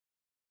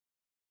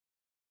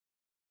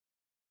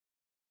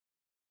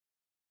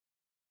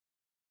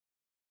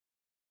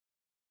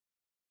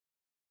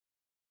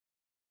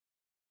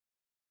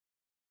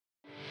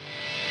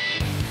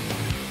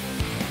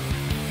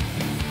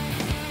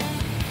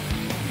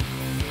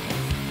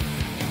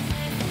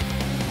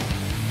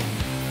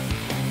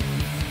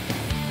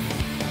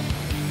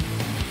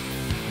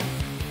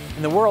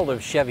In the world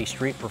of Chevy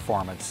street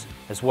performance,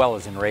 as well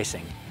as in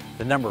racing,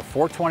 the number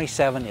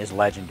 427 is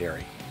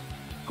legendary.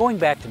 Going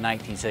back to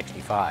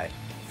 1965,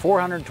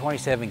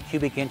 427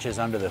 cubic inches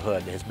under the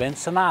hood has been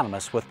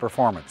synonymous with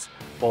performance,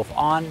 both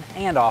on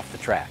and off the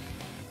track.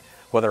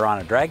 Whether on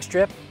a drag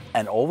strip,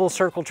 an oval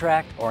circle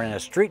track, or in a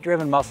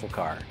street-driven muscle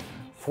car,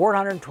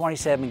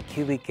 427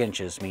 cubic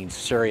inches means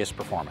serious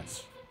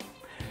performance.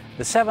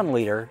 The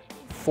 7-liter,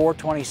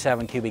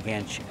 427 cubic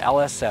inch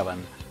LS7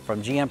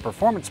 from GM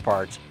Performance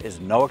Parts is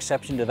no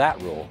exception to that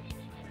rule.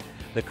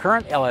 The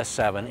current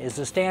LS7 is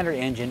the standard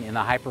engine in the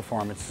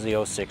high-performance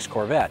ZO6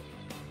 Corvette.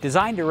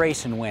 Designed to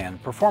race and win,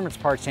 Performance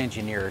Parts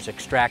engineers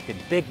extracted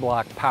big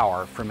block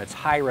power from its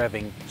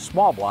high-revving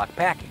small block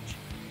package.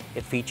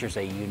 It features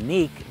a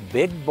unique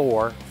big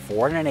bore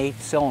 4 1/8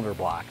 cylinder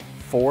block,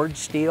 forged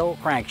steel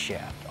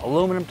crankshaft,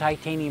 aluminum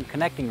titanium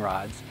connecting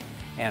rods,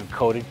 and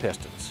coated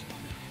pistons.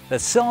 The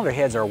cylinder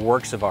heads are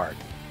works of art.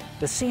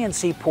 The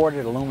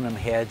CNC-ported aluminum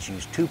heads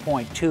use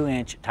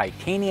 2.2-inch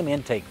titanium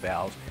intake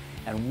valves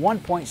and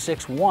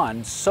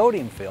 1.61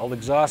 sodium-filled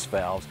exhaust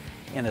valves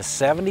in a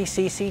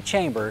 70cc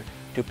chamber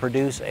to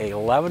produce a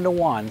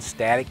 11:1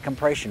 static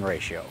compression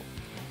ratio.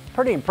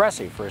 Pretty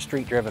impressive for a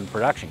street-driven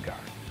production car.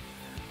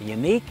 The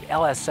unique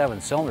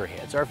LS7 cylinder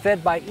heads are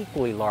fed by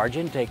equally large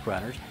intake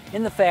runners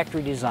in the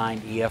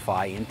factory-designed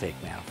EFI intake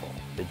manifold.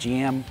 The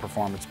GM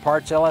Performance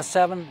Parts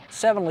LS7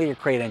 7-liter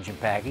crate engine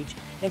package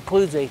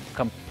includes a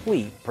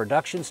complete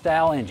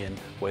production-style engine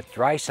with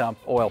dry sump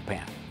oil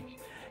pan.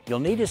 You'll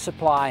need to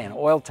supply an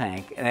oil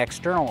tank and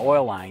external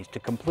oil lines to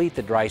complete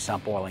the dry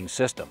sump oiling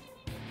system.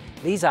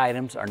 These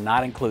items are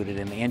not included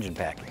in the engine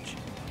package.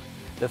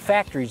 The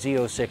factory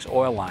ZO6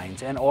 oil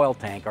lines and oil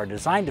tank are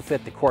designed to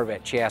fit the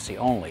Corvette chassis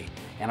only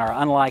and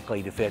are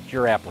unlikely to fit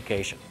your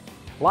application.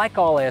 Like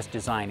all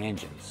S-design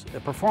engines, the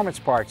Performance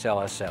Parts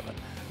LS7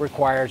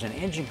 requires an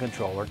engine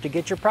controller to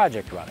get your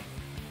project running.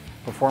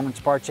 Performance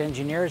Parts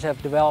engineers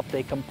have developed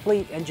a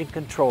complete engine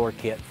controller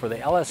kit for the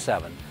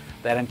LS7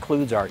 that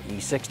includes our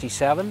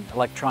E67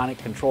 Electronic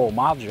Control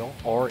Module,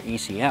 or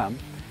ECM,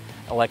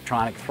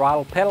 electronic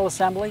throttle pedal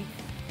assembly,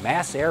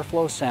 mass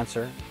airflow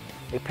sensor,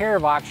 a pair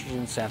of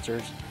oxygen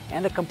sensors,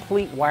 and a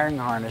complete wiring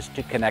harness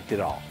to connect it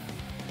all.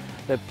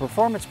 The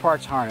Performance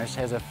Parts harness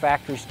has a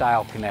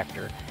factory-style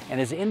connector and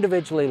is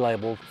individually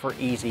labeled for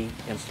easy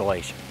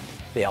installation.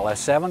 The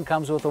LS7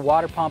 comes with a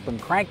water pump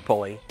and crank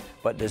pulley,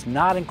 but does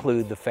not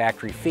include the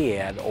factory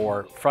FIAD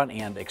or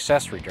front-end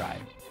accessory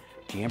drive.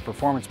 GM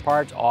Performance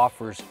Parts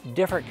offers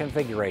different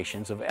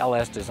configurations of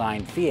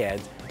LS-designed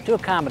FIADs to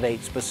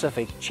accommodate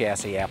specific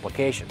chassis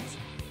applications.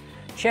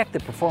 Check the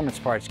Performance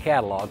Parts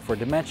catalog for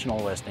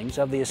dimensional listings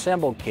of the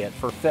assembled kit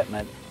for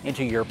fitment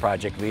into your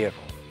project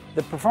vehicle.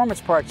 The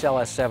Performance Parts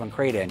LS7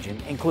 crate engine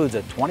includes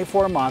a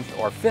 24-month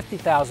or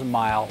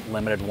 50,000-mile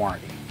limited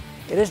warranty.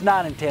 It is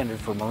not intended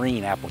for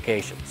marine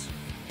applications.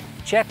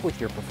 Check with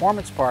your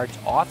Performance Parts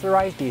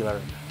authorized dealer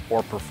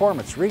or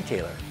performance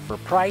retailer for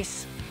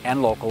price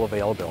and local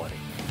availability.